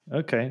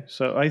Okay,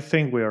 so I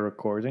think we are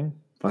recording.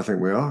 I think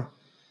we are.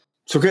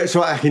 So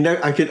I can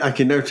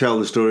now tell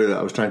the story that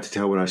I was trying to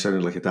tell when I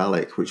sounded like a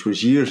Dalek, which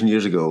was years and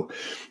years ago,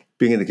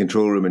 being in the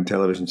control room in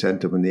Television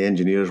Centre when the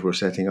engineers were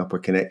setting up a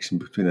connection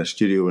between a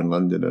studio in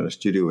London and a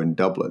studio in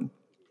Dublin.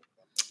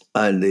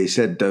 And they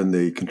said down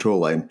the control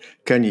line,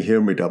 "Can you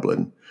hear me,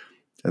 Dublin?"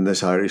 And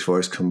this Irish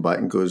voice comes back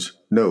and goes,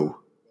 "No."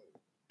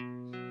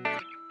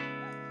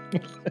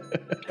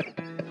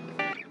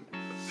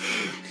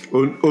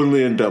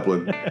 Only in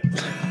Dublin.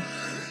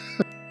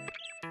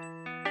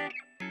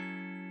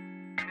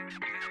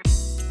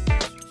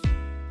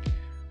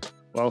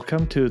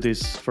 Welcome to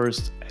this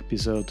first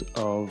episode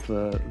of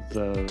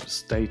the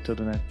State of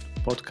the Net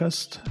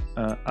podcast.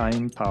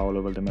 I'm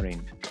Paolo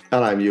Valdemarin.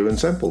 And I'm Ewan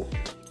Semple.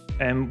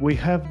 And we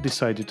have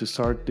decided to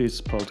start this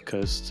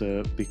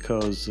podcast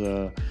because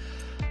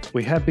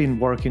we have been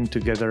working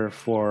together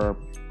for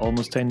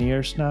almost 10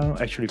 years now,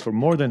 actually for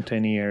more than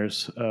 10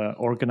 years,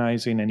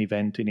 organizing an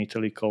event in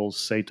Italy called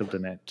State of the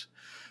Net,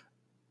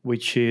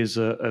 which is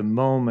a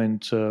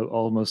moment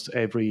almost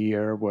every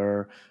year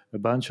where a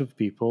bunch of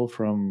people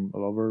from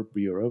all over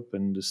Europe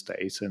and the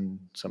States and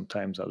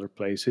sometimes other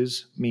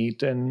places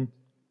meet and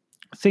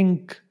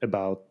think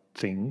about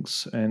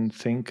things and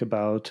think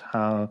about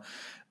how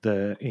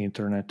the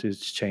internet is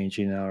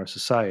changing our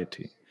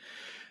society.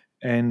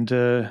 And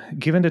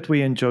given that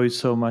we enjoy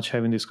so much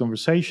having these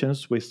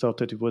conversations, we thought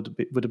that it would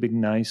have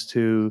been nice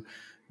to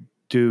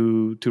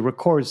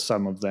record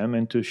some of them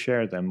and to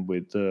share them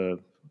with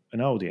an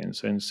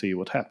audience and see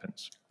what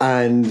happens.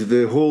 And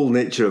the whole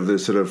nature of the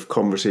sort of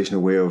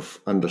conversational way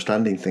of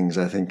understanding things,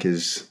 I think,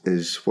 is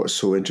what's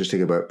so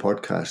interesting about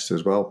podcasts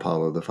as well,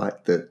 Paolo. The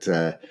fact that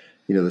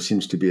there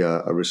seems to be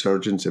a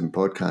resurgence in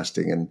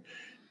podcasting, and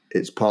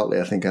it's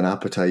partly, I think, an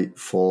appetite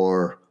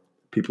for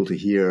people to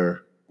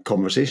hear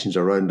conversations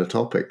around a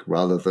topic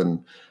rather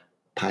than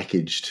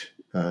packaged,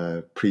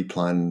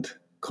 pre-planned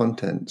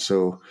content.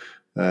 So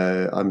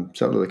I'm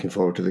certainly looking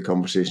forward to the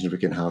conversations we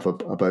can have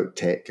about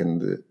tech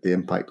and the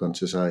impact on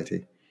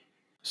society.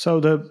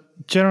 So the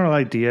general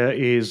idea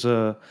is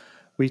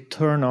we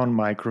turn on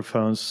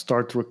microphones,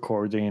 start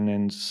recording,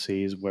 and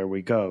see where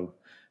we go.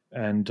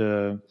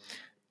 And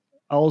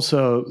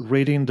also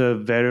reading the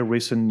very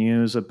recent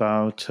news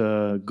about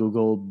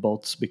Google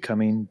bots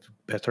becoming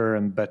better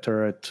and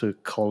better at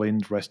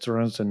calling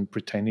restaurants and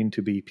pretending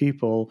to be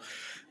people,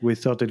 we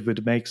thought it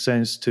would make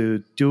sense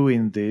to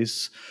doing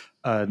this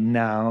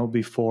now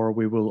before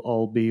we will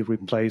all be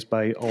replaced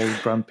by old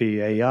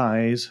grumpy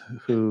AIs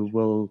who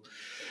will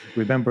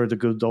remember the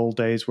good old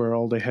days where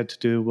all they had to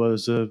do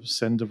was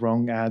send the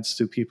wrong ads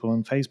to people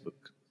on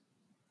Facebook.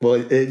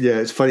 Well,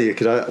 it's funny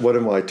because one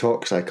of my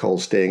talks I call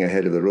 "Staying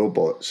Ahead of the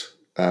Robots."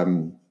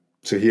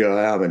 So here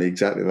I am in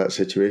exactly that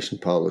situation,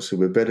 Paolo. So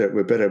we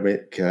better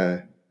make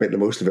the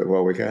most of it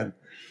while we can.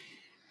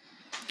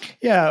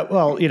 Yeah,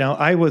 well,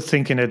 I was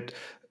thinking that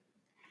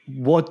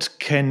what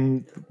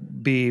can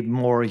be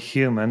more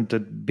human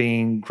than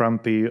being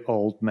grumpy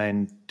old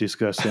men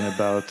discussing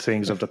about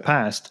things of the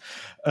past?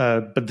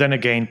 But then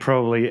again,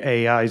 probably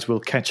AIs will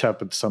catch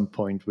up at some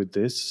point with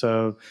this.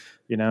 So,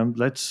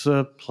 let's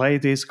play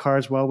these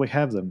cards while we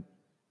have them.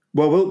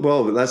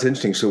 Well, that's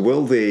interesting. So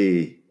will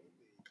they,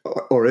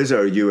 or is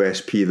our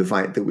USP the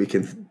fact that we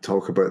can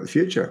talk about the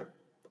future?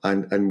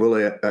 And will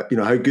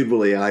how good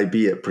will AI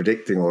be at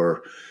predicting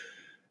or,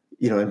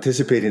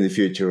 anticipating the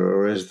future?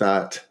 Or is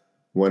that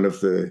one of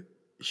the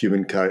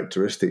human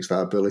characteristics,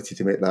 that ability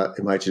to make that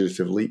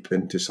imaginative leap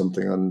into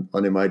something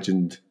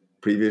unimagined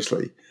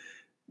previously,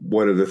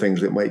 one of the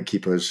things that might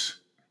keep us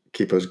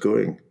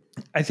going?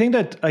 I think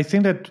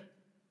that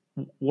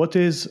what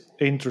is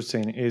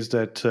interesting is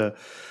that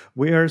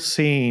we are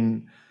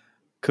seeing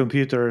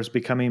computers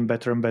becoming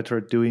better and better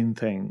at doing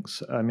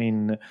things. I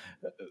mean,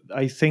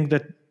 I think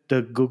that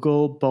the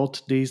Google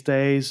bot these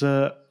days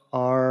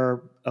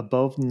are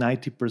above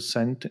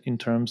 90% in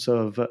terms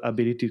of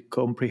ability to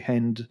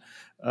comprehend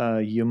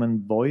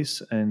human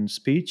voice and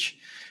speech.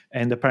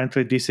 And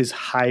apparently this is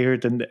higher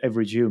than the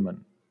average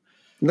human.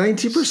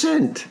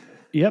 90%?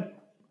 Yep.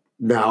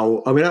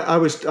 Now, I mean, I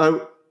was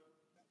talking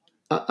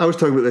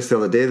about this the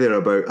other day there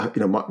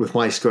about, with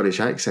my Scottish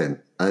accent,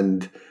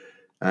 and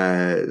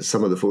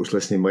some of the folks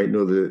listening might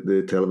know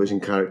the television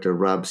character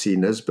Rab C.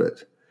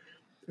 Nesbitt,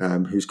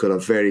 who's got a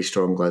very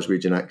strong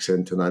Glaswegian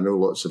accent, and I know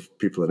lots of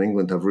people in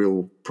England have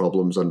real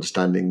problems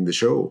understanding the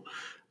show.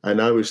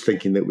 And I was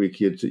thinking that we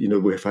could,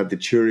 we've had the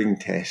Turing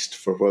test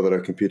for whether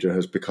a computer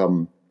has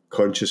become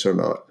conscious or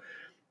not.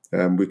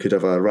 We could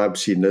have a Rab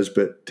C.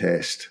 Nesbitt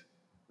test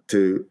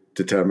to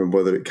determine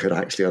whether it could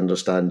actually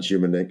understand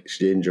human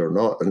exchange or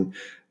not. And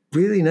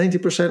really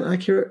 90%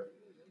 accurate?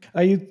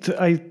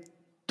 I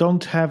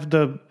don't have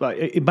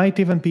it might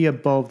even be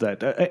above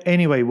that.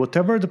 Anyway,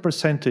 whatever the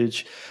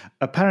percentage,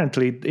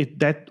 apparently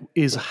that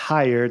is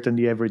higher than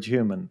the average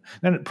human.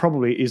 And it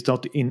probably is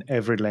not in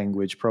every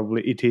language.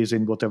 Probably it is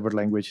in whatever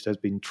language it has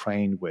been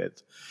trained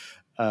with.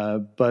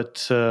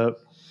 So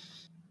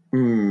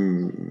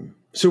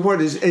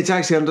what is it's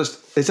actually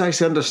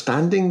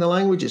understanding the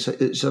language.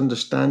 It's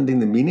understanding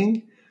the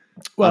meaning.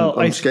 Well,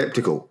 I'm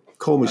skeptical.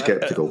 Call me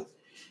skeptical.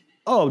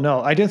 Oh,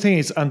 no, I don't think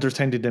it's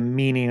understanding the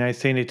meaning. I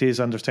think it is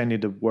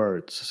understanding the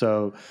words.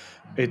 So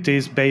it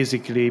is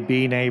basically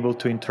being able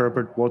to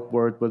interpret what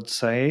were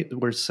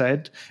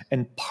said.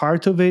 And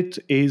part of it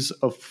is,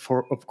 of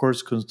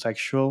course,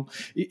 contextual.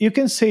 You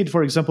can say it,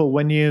 for example,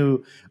 when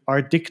you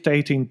are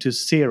dictating to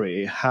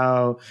Siri,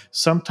 how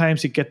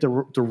sometimes you get the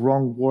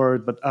wrong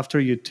word, but after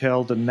you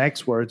tell the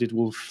next word, it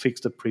will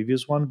fix the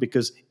previous one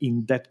because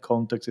in that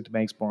context, it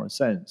makes more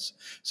sense.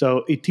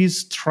 So it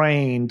is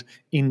trained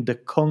in the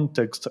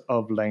context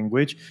of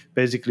language,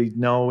 basically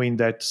knowing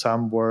that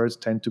some words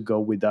tend to go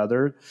with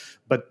other,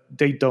 but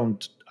they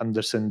don't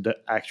understand the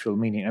actual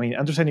meaning. I mean,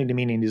 understanding the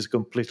meaning is a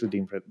completely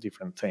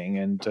different thing.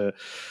 And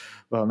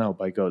well, no,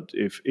 by God,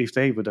 if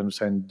they would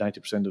understand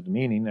 90% of the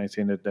meaning, I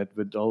think that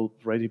would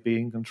already be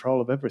in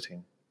control of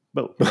everything.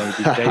 Well,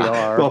 maybe they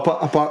are. Well,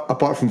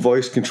 apart from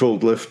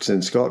voice-controlled lifts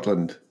in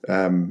Scotland,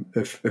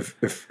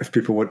 if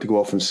people want to go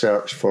off and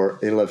search for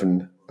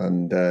A11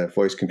 and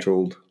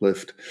voice-controlled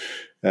lift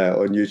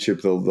on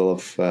YouTube, they'll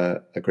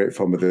have a great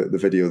fun with the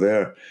video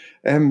there.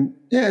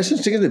 Yeah, it's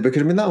interesting, isn't it?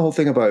 Because I mean, that whole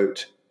thing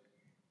about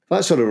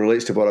that sort of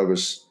relates to what I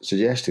was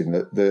suggesting,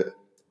 that the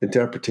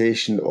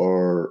interpretation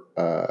or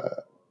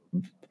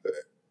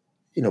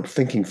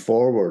thinking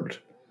forward,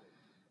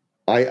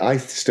 I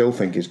still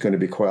think is going to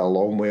be quite a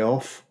long way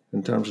off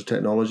in terms of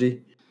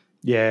technology.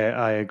 Yeah,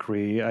 I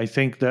agree. I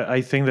think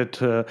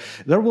that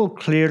there will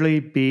clearly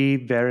be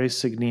very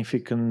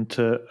significant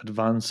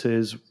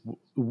advances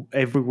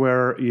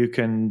everywhere. You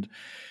can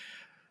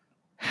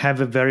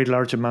have a very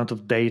large amount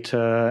of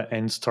data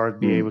and start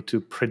be able to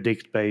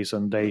predict based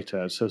on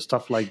data. So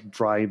stuff like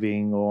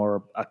driving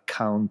or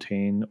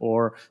accounting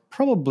or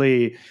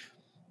probably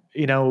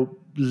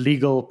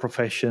legal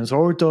professions,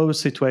 or those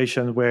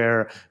situations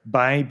where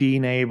by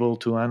being able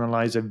to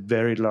analyze a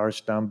very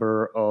large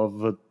number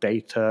of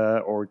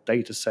data or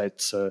data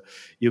sets,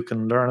 you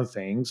can learn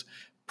things.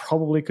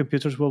 Probably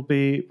computers will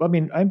be, I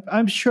mean,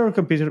 I'm sure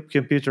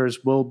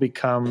computers will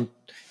become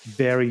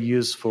very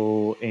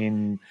useful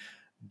in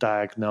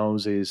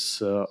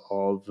diagnosis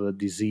of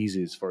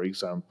diseases, for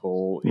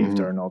example, if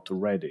they're not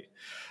already.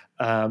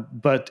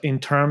 But in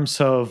terms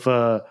of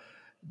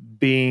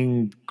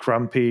being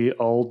grumpy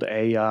old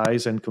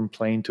AIs and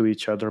complain to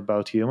each other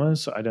about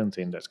humans, I don't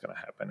think that's going to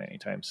happen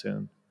anytime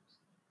soon.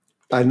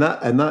 And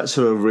that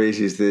sort of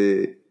raises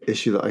the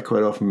issue that I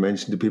quite often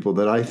mention to people,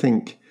 that I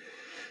think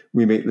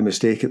we make the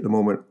mistake at the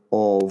moment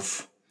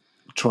of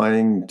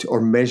trying to,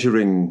 or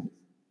measuring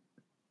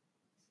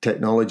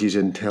technology's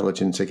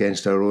intelligence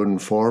against our own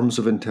forms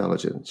of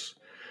intelligence,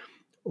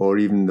 or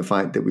even the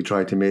fact that we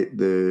try to make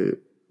the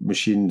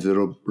machines,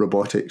 the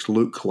robotics,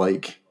 look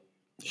like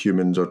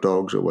humans or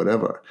dogs or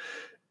whatever.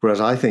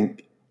 Whereas I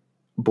think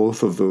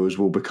both of those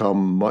will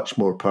become much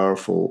more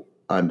powerful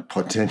and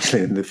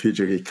potentially in the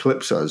future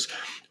eclipse us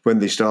when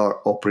they start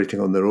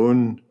operating on their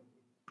own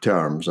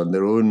terms and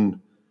their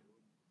own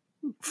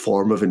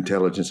form of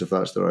intelligence, if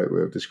that's the right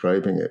way of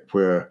describing it,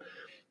 where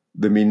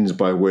the means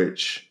by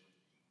which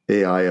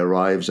AI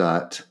arrives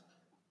at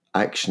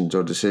actions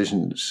or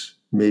decisions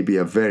may be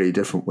a very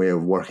different way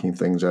of working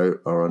things out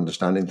or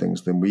understanding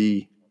things than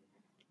we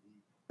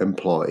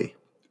employ,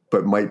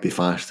 but might be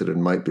faster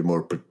and might be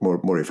more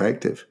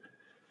effective.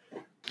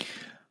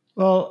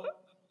 Well,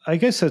 I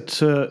guess that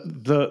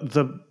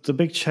the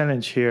big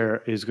challenge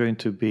here is going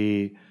to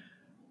be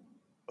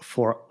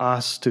for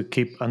us to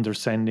keep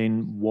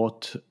understanding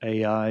what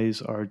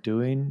AIs are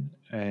doing,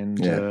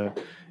 and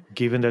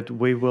given that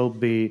we will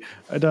be,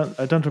 I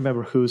don't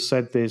remember who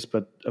said this,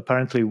 but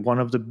apparently one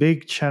of the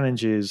big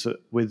challenges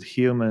with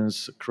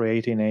humans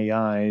creating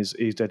AIs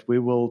is that we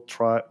will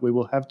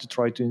have to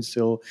try to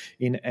instill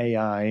in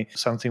AI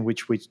something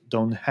which we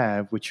don't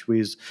have, which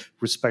is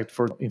respect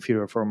for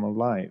inferior form of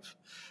life.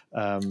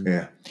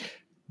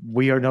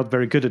 We are not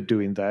very good at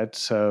doing that,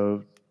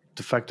 so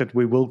the fact that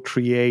we will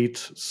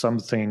create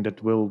something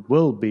that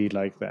will be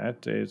like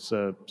that is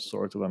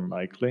sort of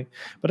unlikely.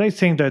 But I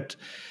think that,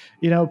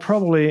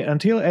 probably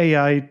until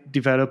AI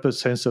develop a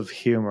sense of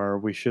humor,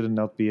 we should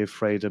not be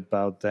afraid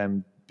about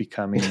them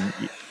becoming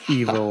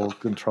evil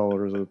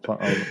controllers of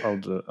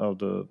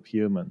the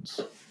humans.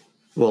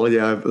 Well,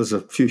 yeah, there's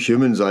a few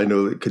humans I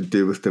know that could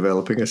do with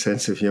developing a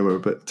sense of humor,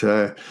 but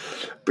yeah,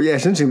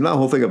 it's interesting, that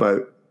whole thing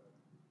about.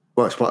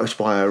 Well, that's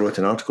why I wrote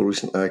an article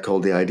recently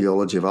called The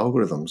Ideology of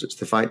Algorithms. It's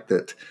the fact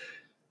that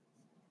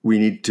we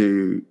need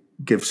to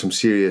give some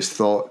serious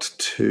thought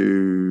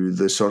to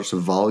the sorts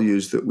of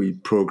values that we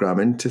program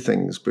into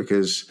things,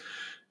 because,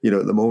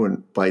 at the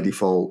moment, by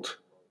default,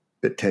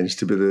 it tends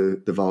to be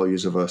the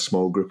values of a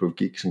small group of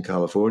geeks in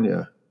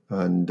California.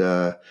 And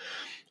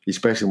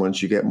especially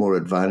once you get more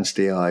advanced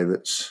AI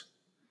that's,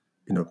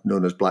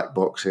 known as black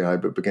box AI,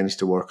 but begins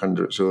to work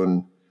under its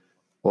own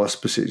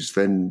auspices,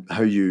 then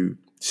how you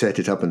set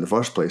it up in the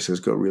first place has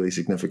got really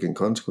significant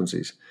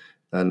consequences.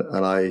 And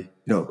I,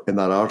 in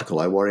that article,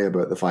 I worry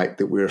about the fact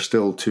that we're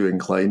still too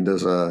inclined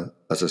as a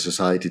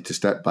society to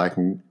step back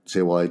and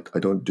say, well, I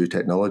don't do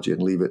technology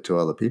and leave it to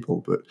other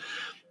people. But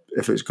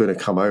if it's going to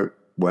come out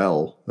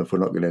well, if we're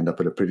not going to end up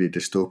in a pretty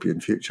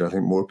dystopian future, I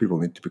think more people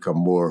need to become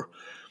more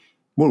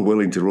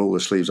willing to roll their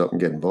sleeves up and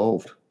get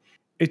involved.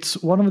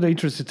 It's one of the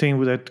interesting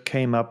things that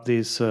came up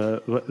this.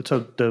 So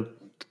the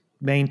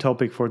main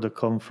topic for the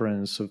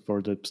conference,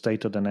 for the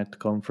State of the Net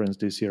conference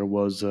this year,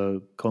 was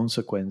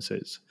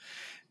consequences.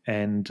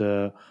 And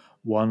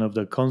one of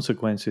the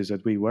consequences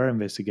that we were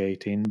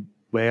investigating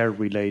were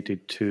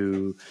related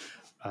to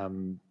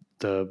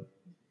the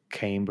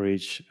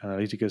Cambridge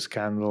Analytica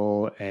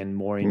scandal, and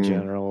more in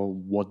general,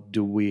 what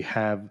do we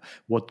have,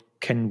 what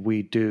can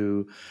we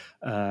do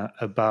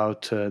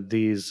about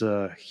these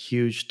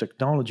huge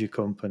technology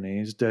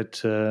companies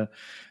that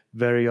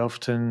very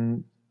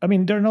often, I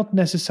mean, they're not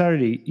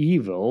necessarily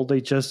evil, they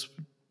just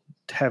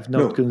have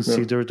not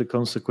considered the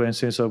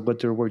consequences of what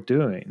they were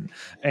doing.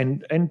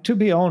 And to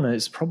be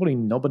honest, probably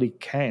nobody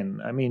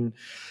can. I mean,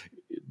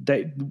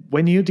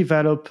 when you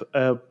develop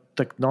a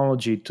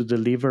technology to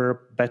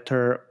deliver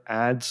better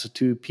ads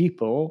to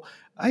people,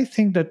 I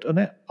think that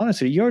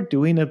honestly, you're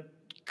doing a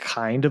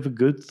kind of a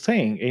good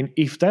thing. And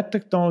if that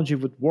technology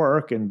would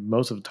work, and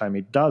most of the time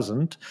it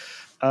doesn't,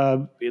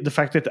 the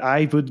fact that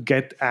I would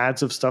get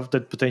ads of stuff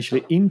that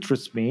potentially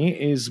interests me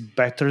is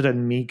better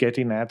than me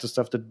getting ads of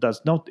stuff that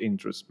does not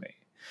interest me.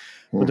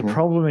 But the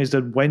problem is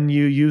that when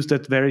you use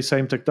that very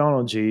same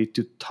technology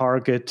to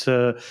target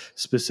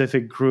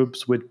specific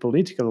groups with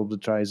political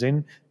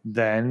advertising,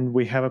 then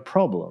we have a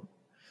problem.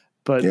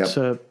 But,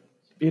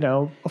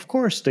 of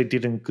course, they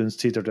didn't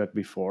consider that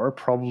before.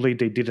 Probably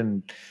they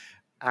didn't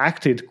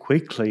act it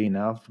quickly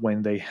enough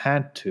when they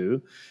had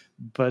to.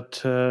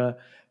 But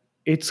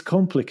it's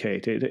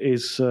complicated.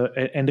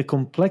 And the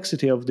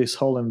complexity of this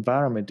whole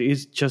environment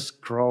is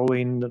just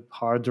growing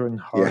harder and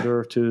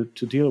harder to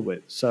deal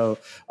with. So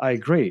I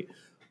agree.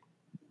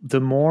 The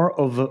more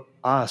of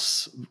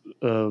us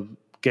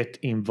get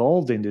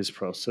involved in this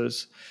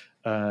process,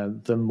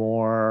 the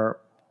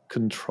more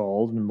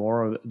control,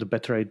 the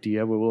better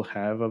idea we will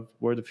have of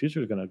where the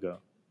future is going to go.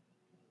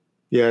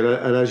 Yeah,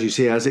 and as you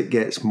say, as it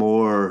gets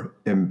more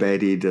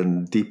embedded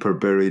and deeper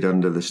buried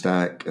under the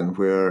stack, and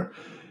where,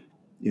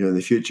 in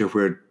the future,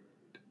 where,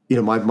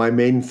 my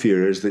main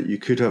fear is that you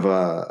could have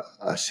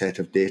a set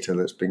of data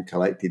that's been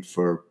collected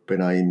for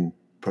benign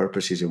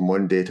purposes in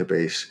one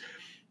database,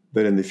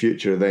 but in the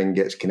future then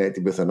gets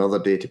connected with another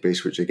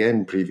database, which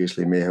again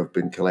previously may have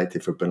been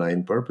collected for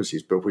benign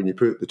purposes. But when you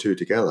put the two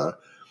together,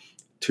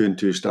 2 and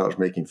 2 starts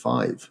making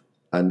 5.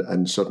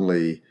 And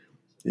suddenly,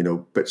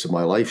 bits of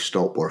my life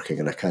stop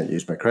working and I can't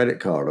use my credit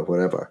card or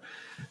whatever.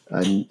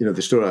 And,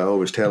 the story I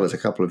always tell is a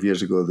couple of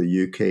years ago,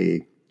 the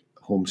UK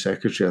Home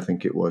Secretary, I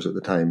think it was at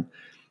the time,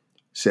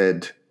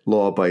 said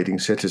law-abiding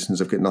citizens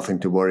have got nothing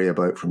to worry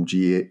about from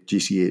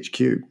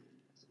GCHQ.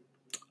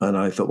 And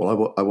I thought,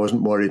 well, I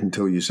wasn't worried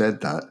until you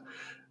said that.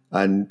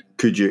 And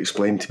could you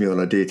explain to me on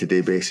a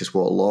day-to-day basis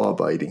what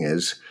law-abiding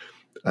is,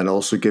 and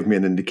also give me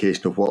an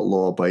indication of what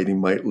law-abiding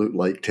might look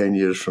like 10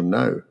 years from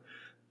now?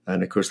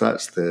 And, of course,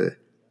 that's the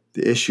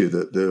issue,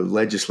 that the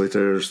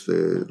legislators,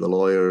 the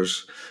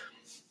lawyers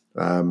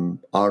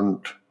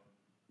aren't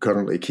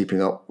currently keeping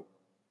up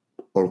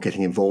or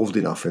getting involved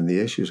enough in the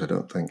issues, I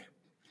don't think.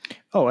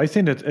 Oh, I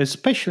think that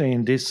especially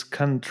in this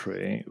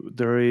country,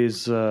 there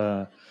is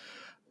a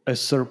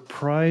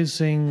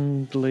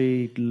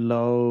surprisingly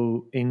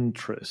low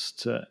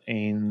interest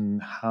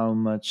in how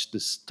much the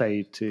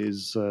state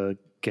is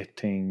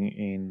getting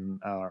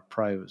in our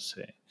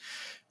privacy.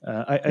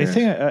 I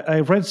think I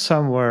read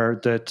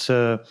somewhere that,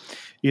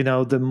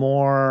 the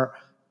more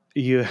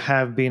you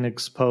have been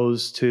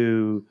exposed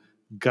to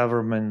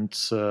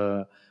governments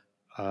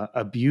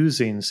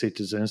abusing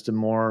citizens, the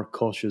more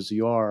cautious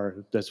you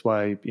are. That's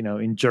why,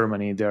 in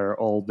Germany, they're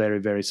all very,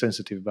 very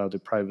sensitive about their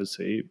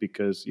privacy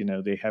because,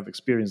 they have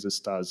experienced the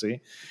Stasi,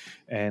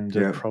 and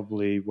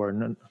probably were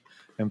not.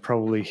 And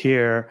probably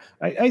here,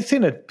 I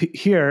think that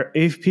here,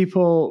 if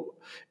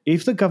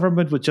the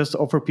government would just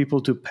offer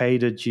people to pay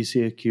the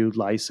GCHQ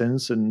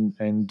license and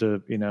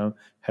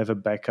have a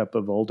backup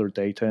of all their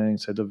data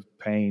instead of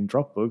paying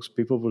Dropbox,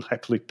 people will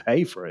happily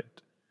pay for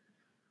it.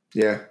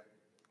 Yeah.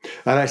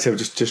 And actually, I've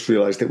just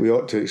realised that we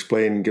ought to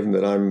explain, given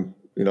that I've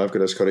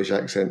got a Scottish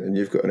accent and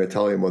you've got an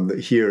Italian one, that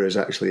here is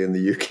actually in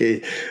the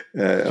UK,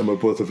 and we're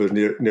both of us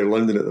near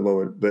London at the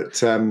moment.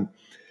 But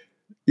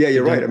yeah,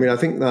 you're right. I mean, I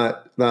think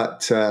that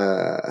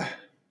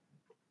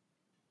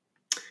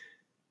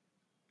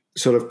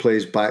sort of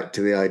plays back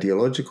to the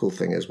ideological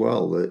thing as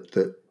well,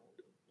 that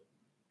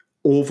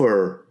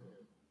over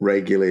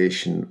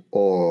regulation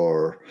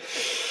or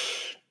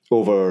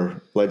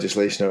over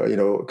legislation,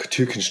 or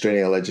too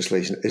constraining a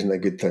legislation isn't a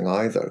good thing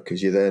either,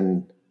 because you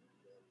then,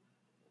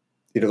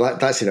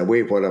 that's in a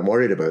way what I'm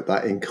worried about.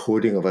 That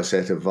encoding of a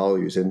set of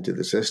values into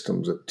the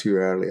systems at too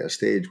early a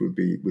stage would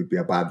be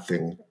a bad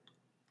thing,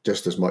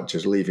 just as much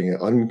as leaving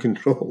it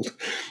uncontrolled.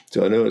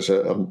 So I know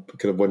I'm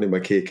kind of wanting my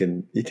cake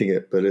and eating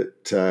it, but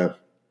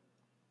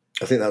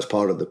I think that's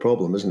part of the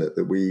problem, isn't it?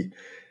 That we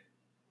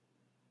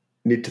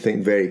need to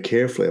think very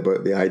carefully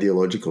about the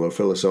ideological or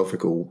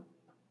philosophical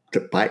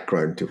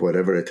background to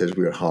whatever it is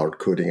we're hard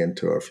coding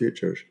into our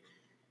futures.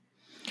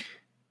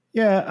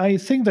 Yeah, I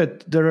think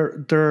that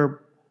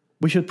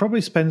we should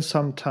probably spend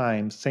some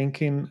time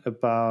thinking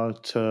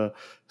about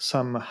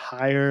some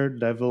higher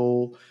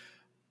level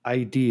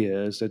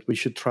ideas that we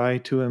should try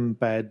to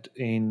embed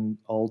in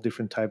all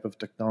different type of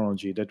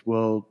technology that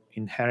will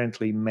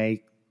inherently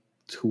make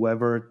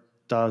whoever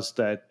does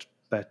that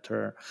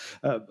better.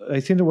 I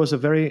think there was a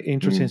very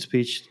interesting Mm.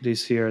 speech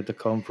this year at the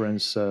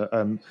conference.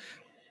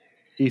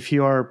 If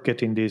you are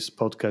getting this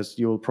podcast,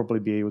 you will probably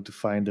be able to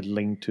find a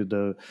link to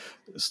the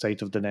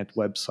State of the Net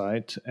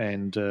website,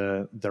 and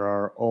there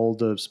are all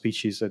the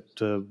speeches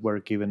that were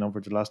given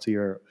over the last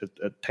year,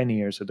 10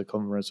 years at the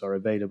conference, are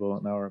available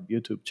on our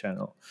YouTube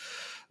channel.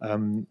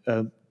 Um,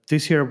 uh,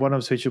 this year, one of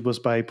the speeches was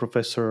by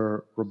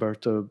Professor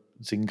Roberto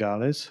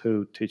Zingales,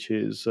 who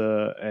teaches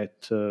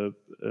at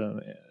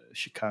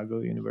Chicago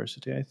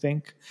University, I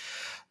think,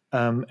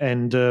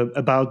 and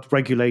about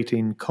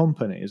regulating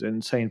companies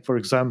and saying, for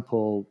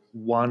example,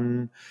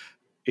 one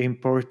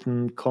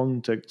important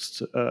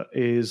context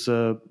is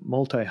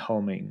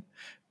multi-homing.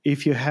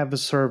 If you have a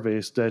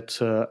service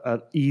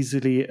that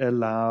easily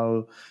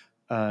allow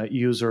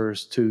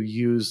users to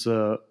use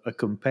a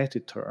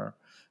competitor,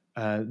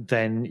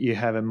 then you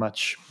have a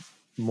much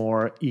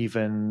more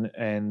even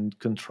and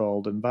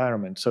controlled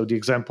environment. So the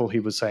example he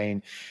was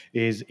saying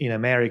is in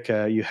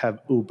America you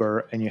have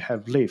Uber and you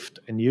have Lyft,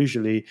 and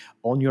usually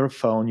on your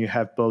phone you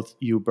have both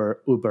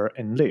Uber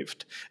and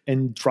Lyft.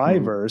 And Mm.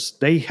 drivers,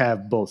 they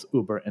have both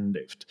Uber and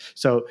Lyft.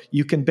 So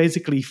you can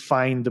basically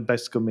find the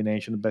best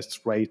combination, the best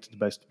rate, the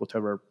best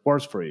whatever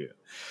works for you.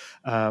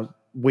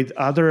 With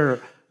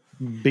other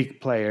big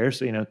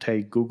players,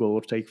 take Google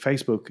or take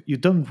Facebook, you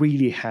don't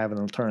really have an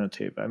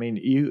alternative. I mean,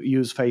 you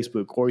use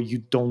Facebook or you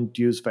don't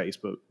use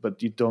Facebook,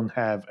 but you don't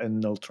have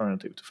an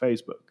alternative to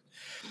Facebook.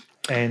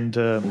 And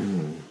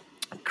Mm.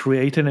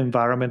 create an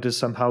environment that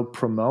somehow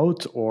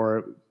promote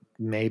or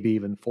maybe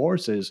even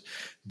forces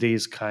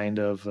these kind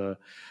of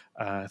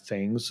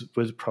things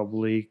would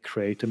probably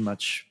create a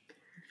much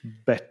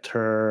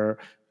better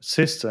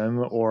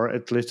system, or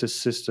at least a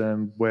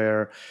system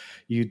where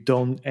you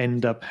don't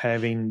end up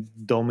having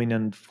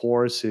dominant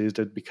forces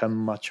that become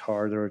much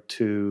harder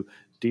to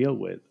deal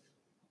with.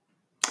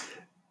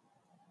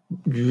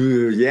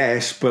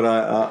 Yes, but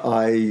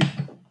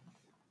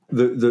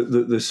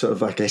the sort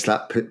of, I guess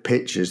that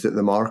pitch is that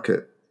the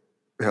market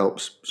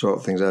helps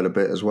sort things out a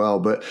bit as well.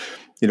 But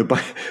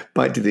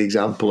back to the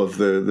example of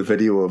the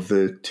video of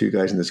the two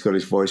guys in the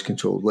Scottish voice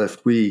controlled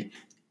lift. We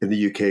in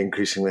the UK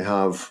increasingly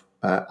have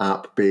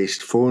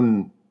app-based,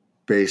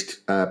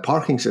 phone-based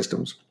parking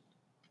systems,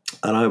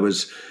 and I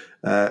was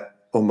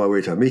on my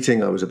way to a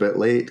meeting. I was a bit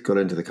late, got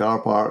into the car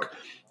park,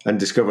 and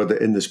discovered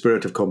that in the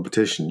spirit of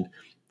competition,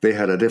 they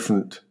had a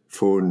different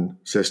phone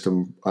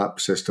system, app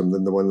system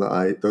than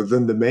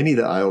the many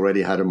that I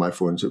already had on my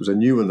phone. So it was a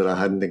new one that I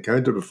hadn't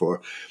encountered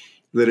before,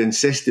 that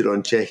insisted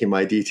on checking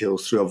my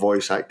details through a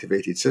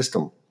voice-activated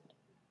system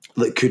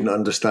that couldn't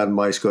understand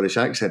my Scottish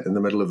accent in the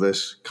middle of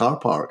this car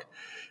park.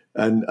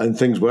 And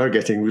things were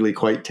getting really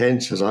quite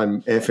tense as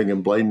I'm effing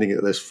and blinding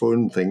at this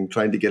phone thing,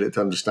 trying to get it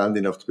to understand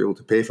enough to be able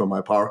to pay for my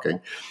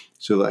parking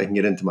so that I can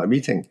get into my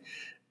meeting.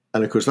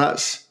 And of course,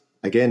 that's,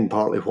 again,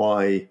 partly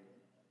why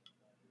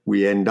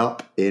we end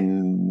up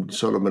in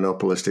sort of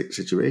monopolistic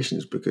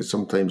situations, because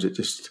sometimes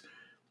it's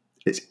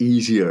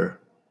easier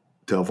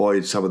to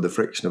avoid some of the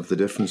friction of the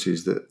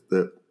differences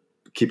that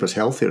keep us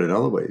healthier in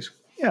other ways.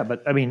 Yeah,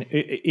 but I mean,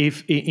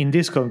 if in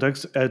this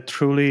context, a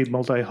truly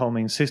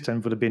multi-homing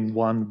system would have been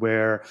one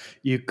where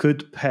you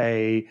could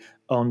pay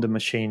on the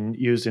machine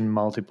using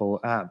multiple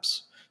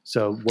apps.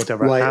 So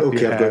whatever Right, app you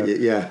okay, I've got have, you.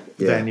 Yeah,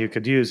 then yeah. you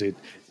could use it,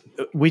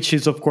 which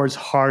is of course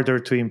harder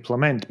to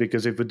implement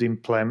because it would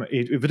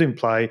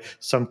imply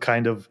some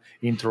kind of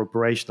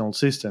interoperational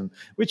system,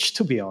 which,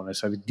 to be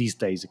honest, I mean, these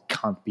days it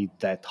can't be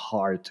that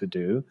hard to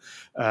do.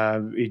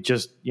 It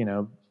just,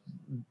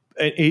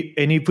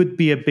 and it would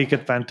be a big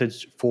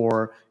advantage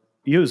for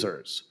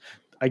users.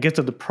 I guess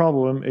that the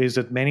problem is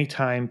that many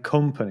times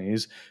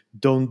companies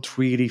don't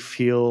really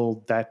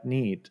feel that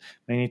need.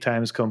 Many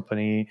times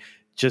company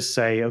just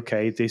say,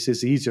 okay, this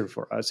is easier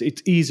for us.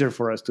 It's easier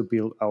for us to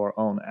build our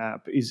own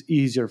app. It's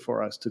easier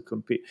for us to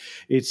compete.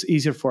 It's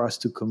easier for us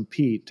to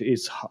compete.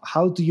 It's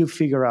how do you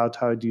figure out,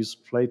 how do you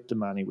split the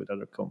money with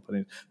other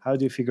companies? How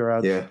do you figure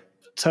out? Yeah.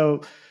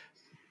 So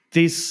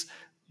this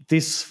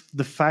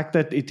the fact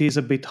that it is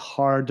a bit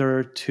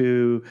harder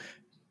to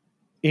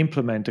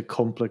implement a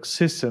complex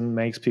system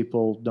makes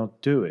people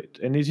not do it,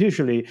 and it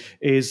usually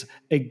is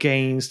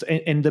against,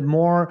 and the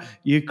more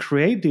you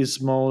create this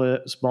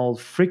small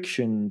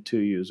friction to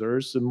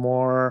users, the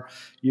more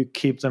you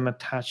keep them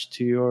attached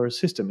to your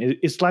system.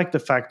 It's like the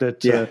fact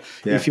that Yeah,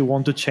 if yeah. you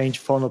want to change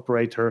phone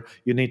operator,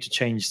 you need to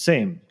change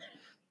SIM.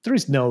 There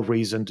is no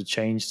reason to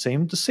change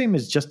SIM. The SIM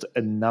is just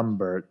a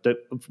number that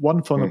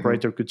one phone Mm-hmm.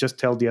 operator could just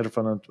tell the other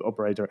phone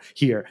operator,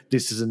 here,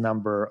 this is a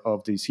number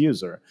of this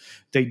user.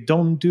 They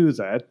don't do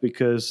that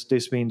because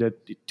this means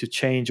that to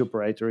change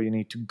operator, you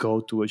need to go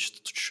to a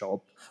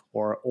shop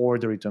or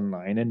order it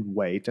online and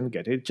wait and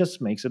get it. It just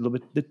makes it a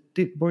little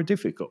bit more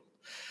difficult.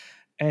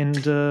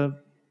 And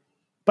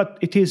but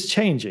it is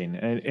changing,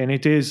 and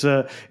it is.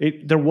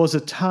 There was a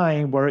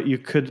time where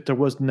there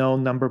was no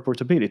number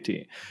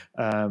portability.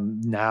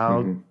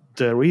 Now Mm-hmm.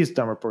 there is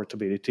number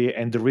portability,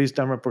 and there is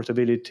number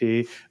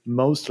portability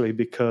mostly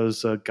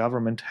because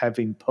government have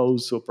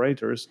imposed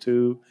operators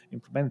to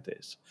implement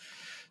this.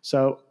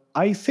 So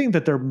I think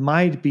that there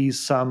might be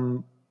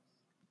some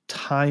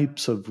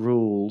types of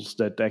rules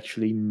that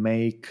actually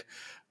make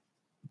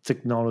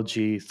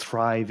technology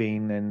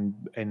thriving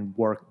and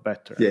work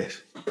better.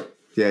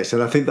 Yes,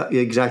 and I think that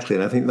exactly,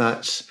 and I think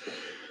that's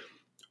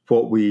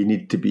what we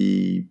need to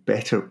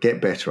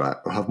get better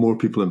at, or have more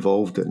people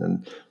involved in.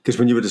 And because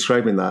when you were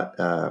describing that,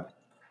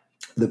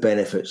 the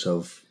benefits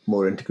of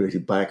more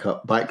integrated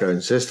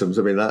background systems,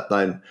 I mean, that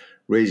then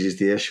raises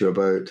the issue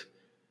about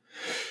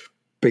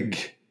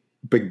big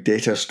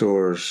data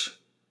stores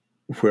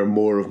where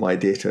more of my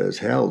data is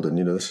held. And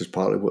this is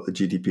partly what the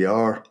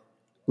GDPR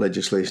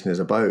legislation is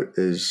about,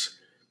 is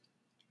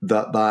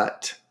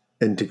that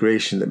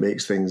integration that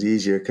makes things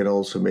easier can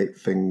also make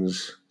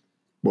things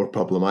more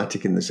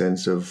problematic in the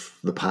sense of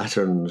the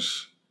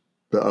patterns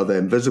that are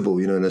then visible.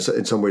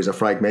 In some ways, a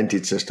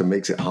fragmented system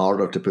makes it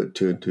harder to put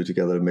 2 and 2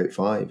 together and make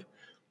 5.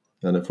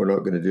 And if we're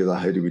not going to do that,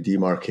 how do we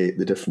demarcate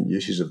the different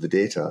uses of the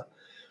data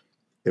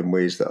in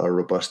ways that are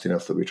robust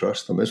enough that we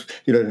trust them? It's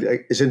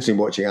interesting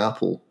watching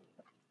Apple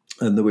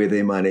and the way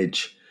they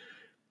manage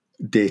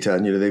data.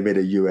 And, they made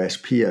a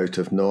USP out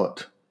of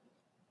not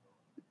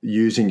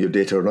using your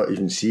data or not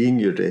even seeing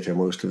your data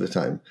most of the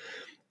time,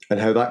 and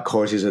how that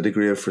causes a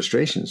degree of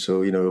frustration.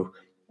 So,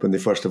 when they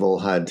first of all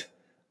had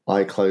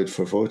iCloud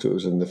for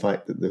photos, and the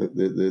fact that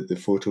the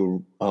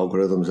photo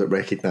algorithms that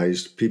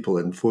recognized people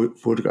in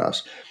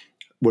photographs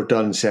were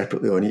done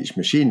separately on each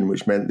machine,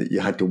 which meant that you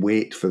had to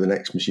wait for the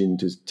next machine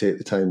to take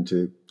the time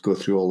to go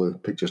through all the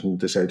pictures and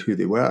decide who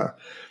they were.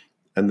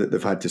 And that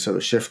they've had to sort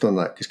of shift on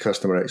that because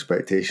customer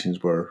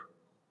expectations were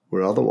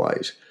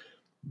otherwise.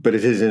 But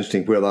it is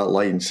interesting where that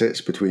line sits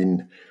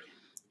between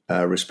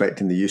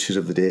respecting the uses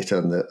of the data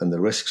and the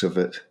risks of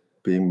it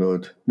being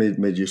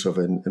made use of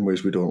in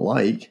ways we don't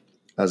like,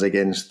 as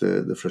against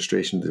the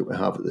frustration that we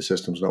have that the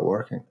system's not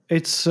working.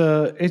 It's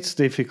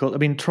difficult. I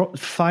mean,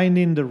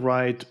 finding the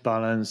right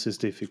balance is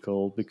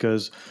difficult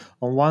because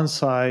on one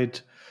side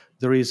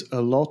there is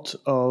a lot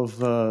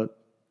of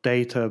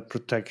data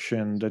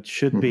protection that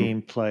should be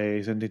in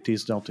place, and it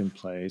is not in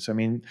place. I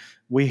mean,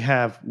 we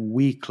have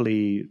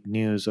weekly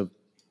news of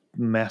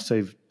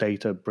massive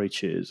data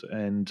breaches,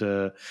 and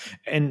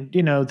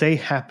they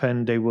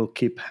happen. They will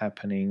keep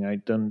happening.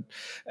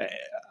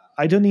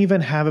 I don't even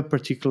have a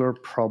particular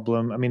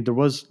problem. I mean, there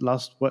was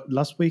last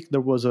week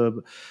there was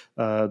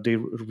they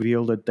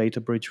revealed a data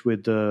breach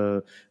with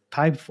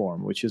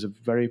Typeform, which is a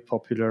very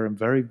popular and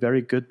very, very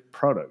good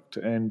product.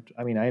 And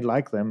I mean, I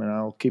like them and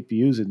I'll keep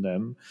using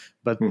them.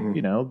 But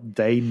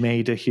they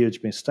made a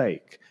huge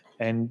mistake,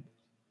 and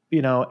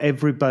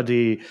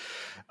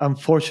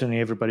unfortunately,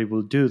 everybody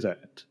will do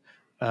that.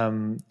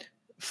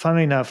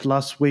 Funny enough,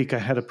 last week I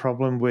had a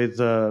problem with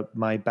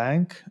my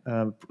bank.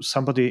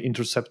 Somebody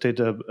intercepted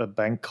a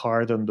bank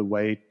card on the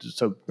way,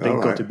 so they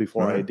got it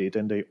before I did,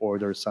 and they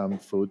ordered some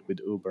food with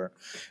Uber.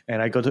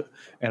 And I got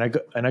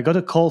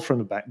a call from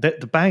the bank.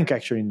 The bank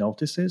actually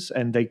noticed this,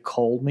 and they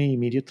called me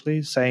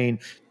immediately saying,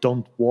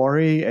 "Don't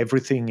worry,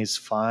 everything is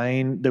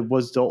fine." There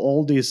was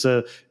all this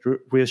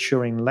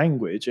reassuring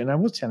language, and I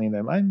was telling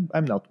them,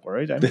 "I'm not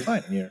worried. I'm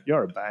fine.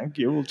 You're a bank.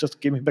 You will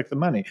just give me back the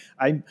money.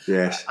 I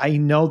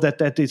know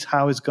that is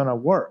how it's going to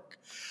work."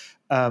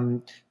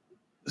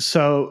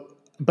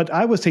 But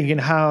I was thinking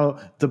how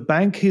the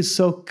bank is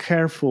so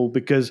careful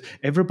because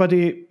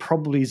everybody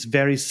probably is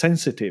very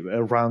sensitive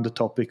around the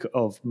topic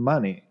of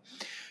money.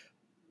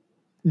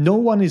 No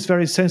one is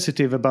very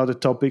sensitive about the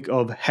topic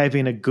of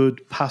having a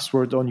good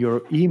password on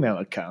your email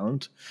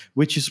account,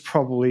 which is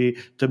probably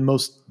the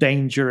most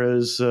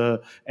dangerous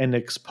and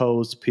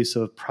exposed piece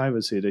of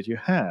privacy that you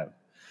have.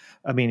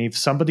 I mean, if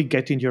somebody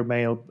gets in your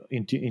mail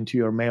into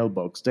your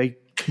mailbox, they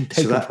can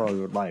take control of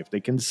your life. They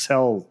can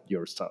sell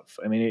your stuff.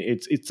 I mean,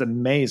 it's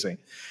amazing,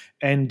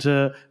 and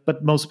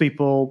but most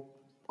people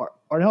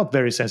are not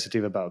very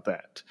sensitive about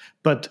that.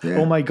 But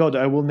oh my God,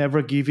 I will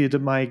never give you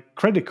my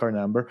credit card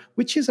number,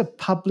 which is a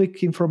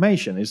public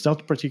information. It's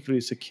not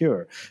particularly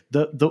secure.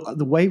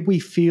 The way we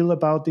feel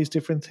about these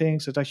different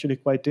things is actually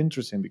quite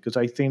interesting, because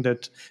I think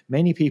that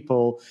many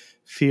people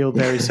feel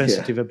very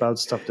sensitive about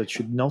stuff that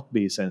should not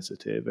be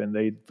sensitive, and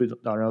they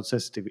are not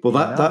sensitive. Well,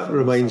 that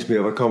reminds me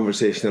of a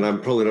conversation, and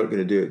I'm probably not going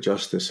to do it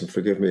justice, and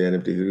forgive me,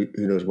 anybody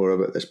who knows more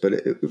about this, but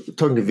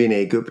talking to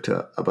Vinay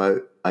Gupta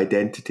about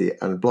identity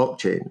and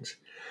blockchains.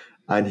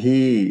 And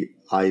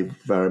I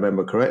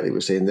remember correctly,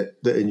 was saying that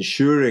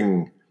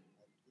ensuring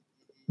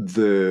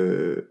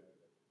the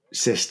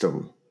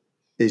system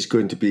is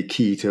going to be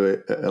key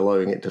to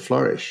allowing it to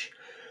flourish.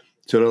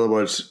 So in other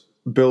words,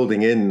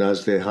 building in,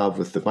 as they have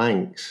with the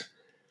banks,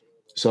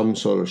 some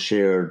sort of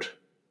shared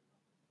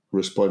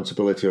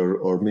responsibility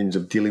or means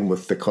of dealing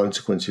with the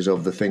consequences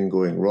of the thing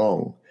going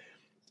wrong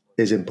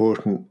is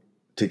important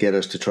to get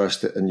us to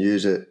trust it and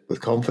use it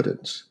with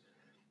confidence.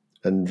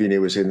 And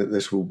Vinay was saying that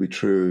this will be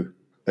true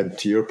and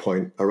to your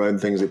point, around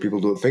things that people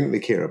don't think they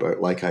care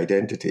about, like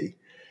identity.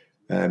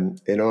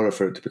 In order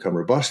for it to become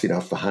robust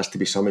enough, there has to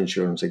be some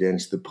insurance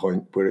against the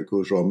point where it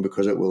goes wrong,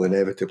 because it will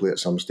inevitably at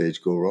some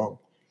stage go wrong.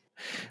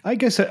 I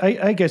guess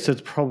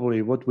it's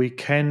probably what we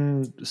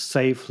can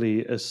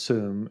safely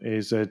assume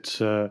is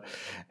that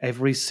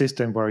every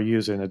system we're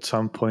using at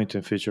some point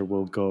in future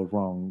will go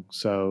wrong.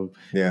 So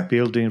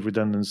building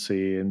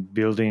redundancy and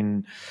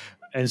building,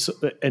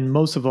 and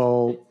most of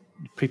all,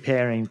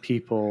 preparing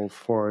people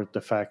for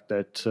the fact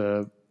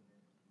that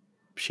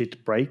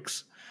shit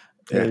breaks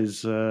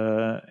is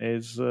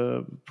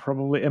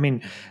probably. I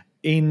mean,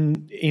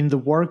 in the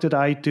work that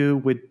I do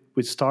with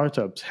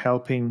startups,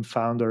 helping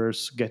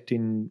founders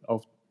getting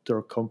off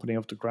their company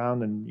off the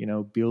ground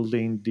and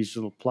building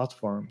digital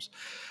platforms,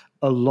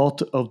 a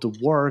lot of the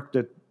work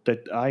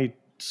that I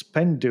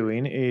spend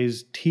doing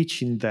is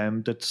teaching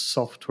them that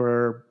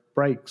software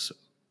breaks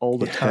all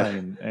the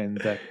time, and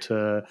that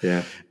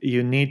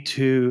you need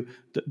to.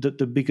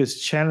 The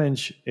biggest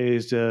challenge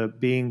is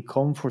being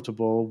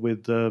comfortable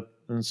with the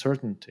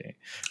uncertainty.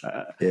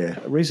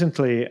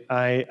 Recently,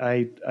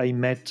 I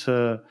met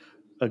a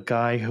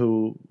guy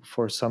who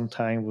for some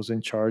time was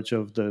in charge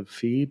of the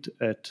feed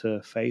at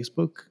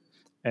Facebook,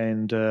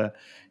 and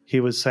he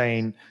was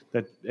saying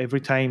that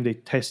every time they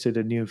tested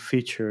a new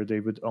feature, they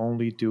would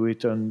only do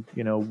it on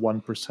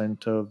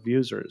 1% of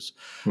users.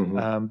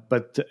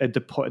 But at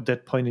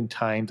that point in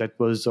time, that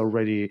was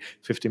already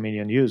 50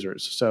 million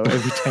users. So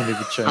every time they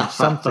would change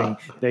something,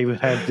 they would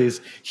have this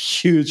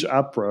huge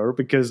uproar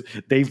because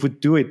they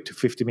would do it to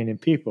 50 million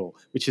people,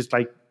 which is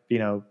like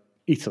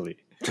Italy.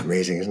 It's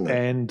amazing, isn't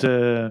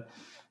it?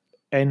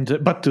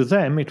 But to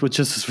them, it was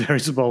just a very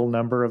small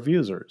number of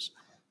users,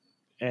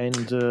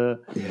 and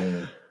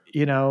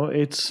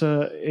it's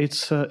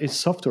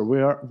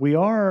software. We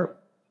are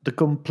the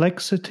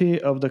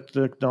complexity of the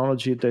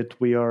technology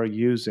that we are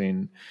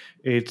using.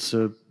 It's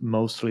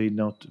mostly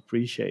not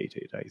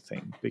appreciated, I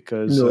think,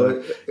 because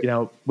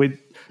with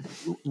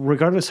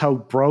regardless how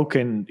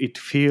broken it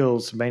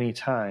feels many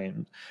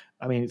times.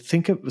 I mean,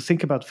 think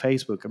about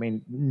Facebook. I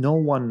mean, no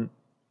one.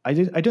 I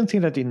don't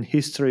think that in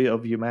history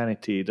of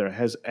humanity there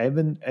has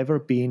ever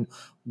been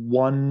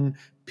one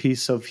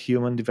piece of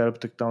human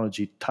developed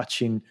technology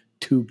touching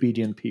 2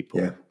 billion people.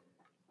 Yeah,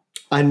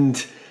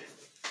 and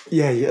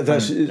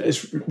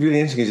it's really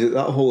interesting. Is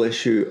that whole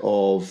issue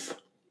of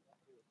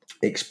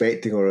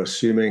expecting or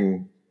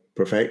assuming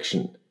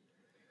perfection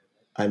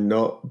and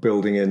not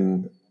building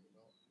in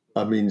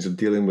a means of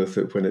dealing with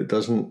it when it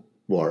doesn't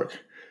work,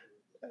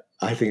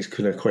 I think it's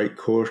kind of quite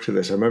core to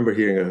this. I remember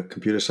hearing a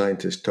computer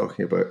scientist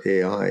talking about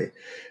AI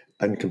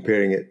and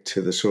comparing it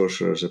to the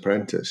Sorcerer's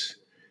Apprentice,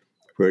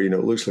 where it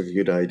looks like a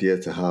good idea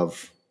to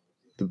have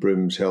the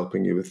brooms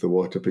helping you with the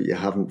water, but you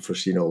haven't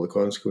foreseen all the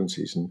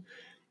consequences. And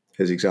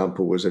his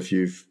example was, if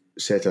you've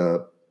set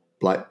a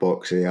black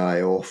box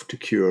AI off to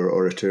cure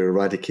or to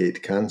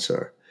eradicate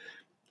cancer,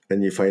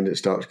 and you find it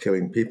starts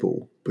killing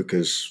people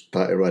because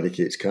that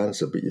eradicates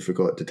cancer, but you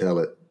forgot to tell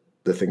it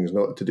the things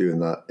not to do in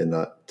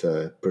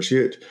that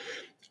pursuit.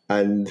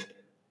 And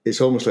it's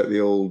almost like the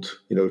old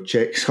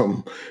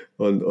checksum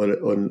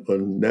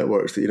on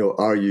networks that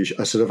are you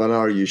a sort of an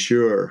are you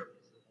sure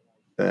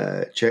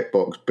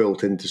checkbox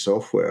built into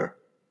software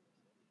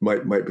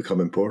might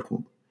become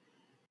important.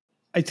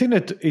 I think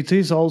that it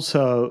is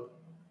also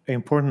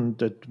important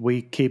that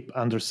we keep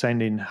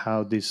understanding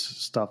how this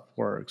stuff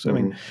works. I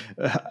mean,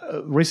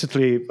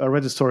 recently I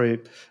read a story.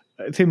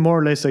 I think more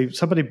or less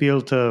somebody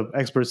built an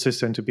expert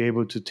system to be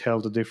able to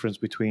tell the difference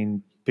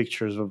between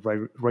pictures of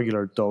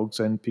regular dogs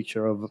and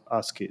picture of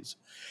huskies,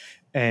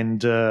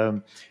 and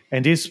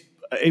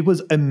it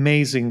was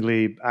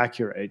amazingly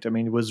accurate. I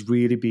mean, it was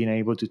really being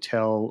able to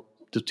tell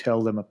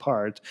them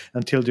apart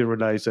until they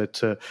realized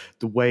that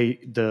the way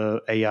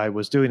the AI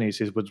was doing it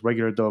is with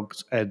regular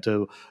dogs had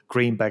the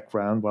green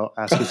background while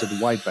huskies had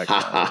the white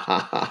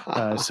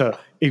background. So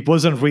it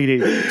wasn't really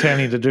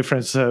telling the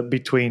difference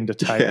between the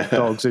type of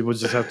dogs. It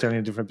was just telling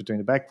the difference between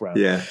the background.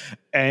 Yeah.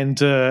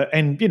 And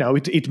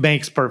it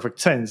makes perfect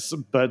sense.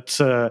 But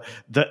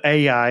the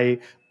AI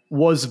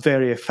was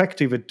very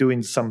effective at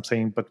doing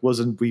something, but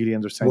wasn't really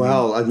understanding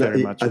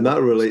very much. And that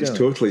relates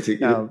totally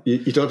to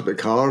you talked about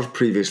cars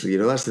previously.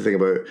 That's the thing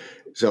about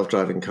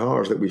self-driving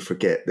cars that we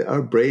forget, that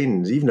our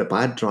brains, even a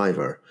bad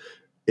driver,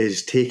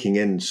 is taking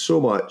in so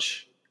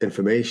much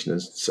information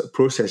and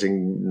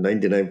processing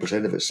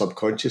 99% of it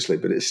subconsciously,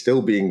 but it's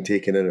still being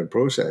taken in and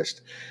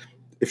processed.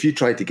 If you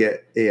try to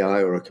get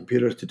AI or a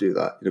computer to do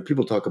that,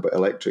 people talk about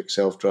electric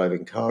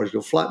self-driving cars,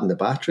 you'll flatten the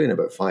battery in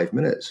about 5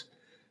 minutes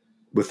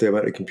with the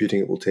amount of computing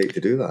it will take to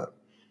do that.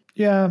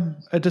 Yeah.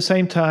 At the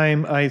same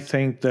time, I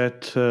think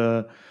that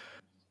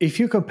if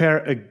you compare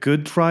a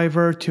good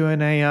driver to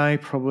an AI,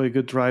 probably a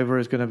good driver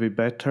is going to be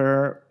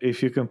better.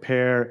 If you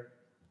compare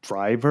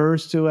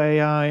drivers to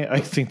AI, I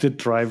think that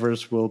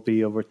drivers will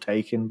be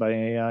overtaken by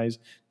AIs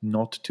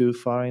not too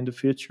far in the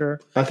future.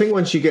 I think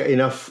once you get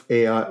enough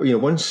AI,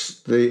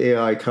 once the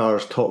AI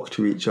cars talk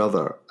to each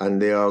other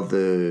and they are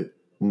the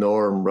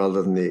norm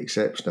rather than the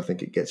exception, I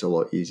think it gets a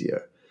lot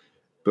easier.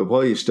 But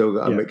while you've still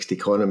got a mixed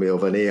economy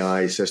of an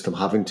AI system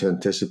having to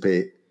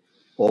anticipate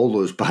all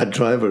those bad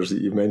drivers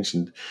that you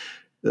mentioned,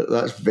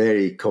 that's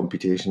very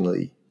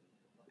computationally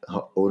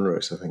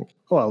onerous, I think.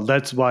 Well,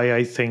 that's why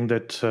I think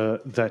that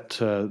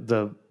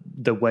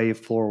the way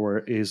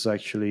forward is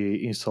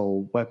actually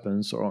install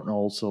weapons on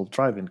all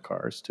self-driving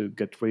cars to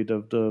get rid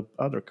of the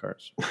other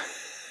cars.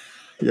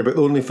 Yeah, but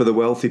only for the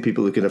wealthy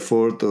people who can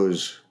afford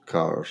those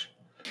cars.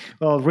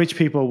 Well, rich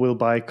people will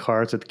buy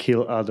cars that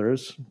kill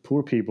others.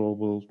 Poor people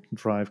will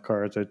drive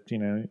cars that,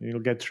 you'll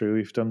get through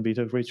if you don't beat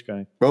a rich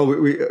guy. Well,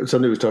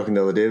 somebody was talking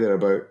the other day there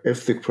about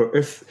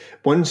if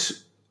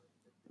once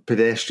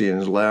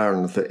pedestrians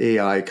learn that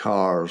AI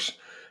cars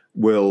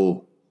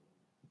will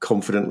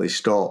confidently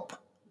stop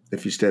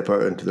if you step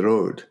out into the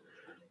road,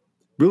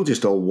 we'll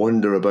just all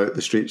wander about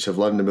the streets of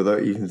London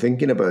without even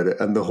thinking about it,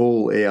 and the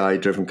whole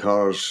AI-driven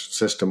cars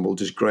system will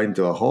just grind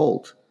to a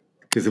halt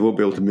because they won't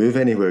be able to move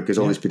anywhere because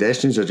all these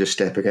pedestrians are just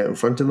stepping out in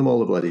front of them all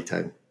the bloody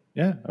time.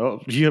 Yeah,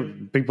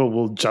 people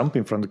will jump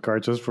in front of the car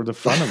just for the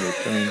fun of it.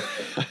 I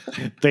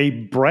mean, they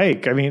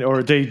brake. I mean,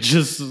 or they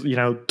just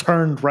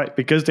turn right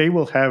because they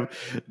will have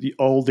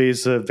all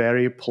these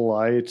very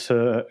polite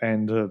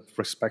and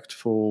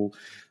respectful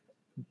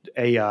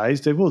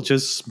AIs. They will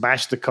just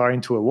smash the car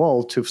into a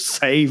wall to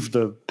save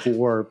the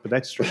poor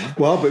pedestrian.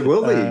 Well, but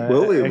will they?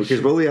 Will they?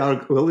 Because will the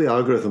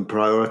algorithm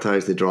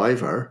prioritize the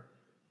driver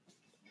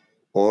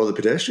or the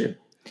pedestrian?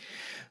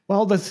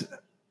 Well, that's.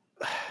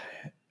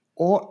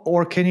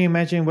 Or can you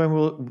imagine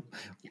when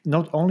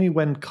not only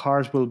when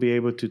cars will be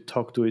able to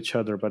talk to each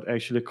other, but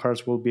actually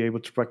cars will be able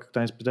to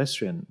recognize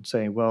pedestrian,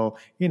 saying, well,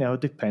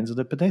 it depends on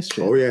the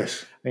pedestrian. Oh,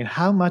 yes. I mean,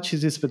 how much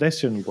is this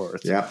pedestrian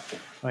worth? Yeah.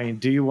 I mean,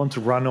 do you want to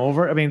run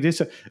over? I mean,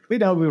 we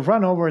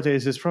run over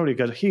this is probably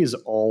because he's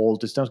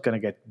old. It's not going to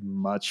get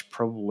much,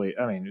 probably.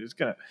 I mean,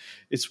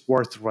 it's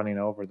worth running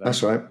over them.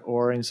 That's right.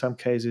 Or in some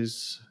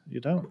cases, you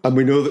don't. And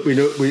we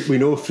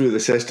know through the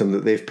system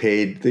that they've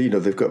paid.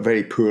 They've got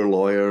very poor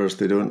lawyers.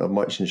 They don't have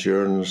much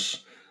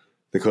insurance.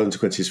 The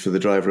consequences for the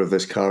driver of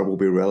this car will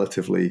be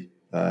relatively,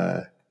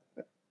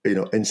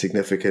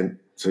 insignificant.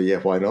 So yeah,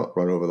 why not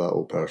run over that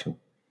old person?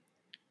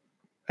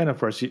 And of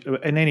course,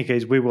 in any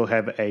case, we will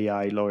have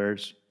AI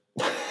lawyers.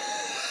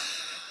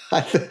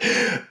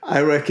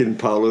 I reckon,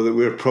 Paolo, that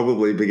we're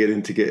probably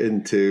beginning to get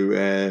into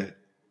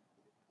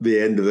the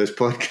end of this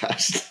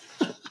podcast.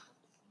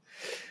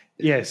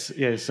 Yes,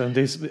 and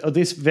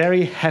this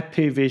very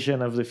happy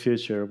vision of the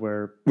future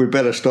where we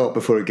better stop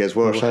before it gets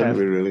worse, haven't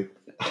we? Really.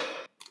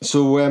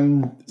 So,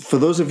 for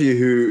those of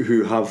you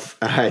who have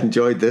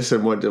enjoyed this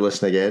and want to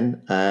listen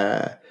again,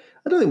 I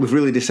don't think we've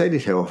really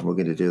decided how often we're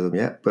going to do them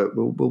yet, but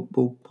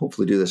we'll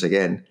hopefully do this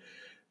again.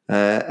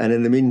 And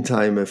in the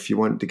meantime, if you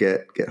want to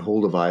get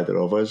hold of either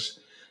of us,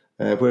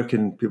 where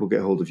can people get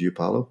hold of you,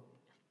 Paolo?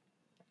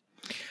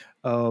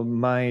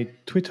 My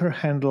Twitter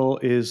handle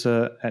is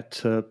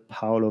at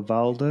Paolo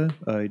Valde.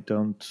 I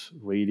don't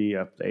really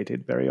update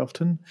it very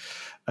often.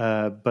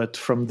 But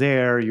from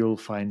there, you'll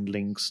find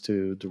links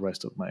to the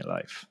rest of my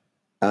life.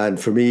 And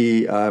for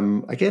me,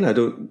 again, I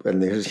don't,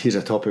 and here's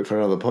a topic for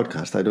another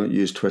podcast. I don't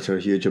use Twitter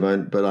a huge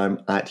amount, but I'm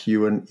at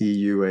Ewan,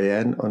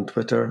 EUAN on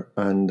Twitter.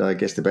 And I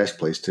guess the best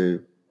place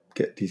to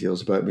get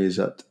details about me is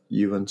at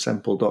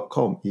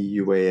ewansemple.com,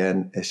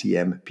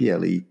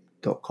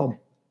 EUANSEMPLE.com.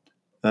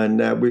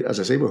 And as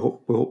I say, we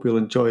hope you'll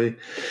enjoy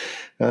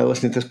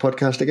listening to this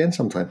podcast again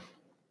sometime.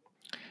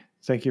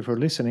 Thank you for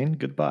listening.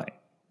 Goodbye.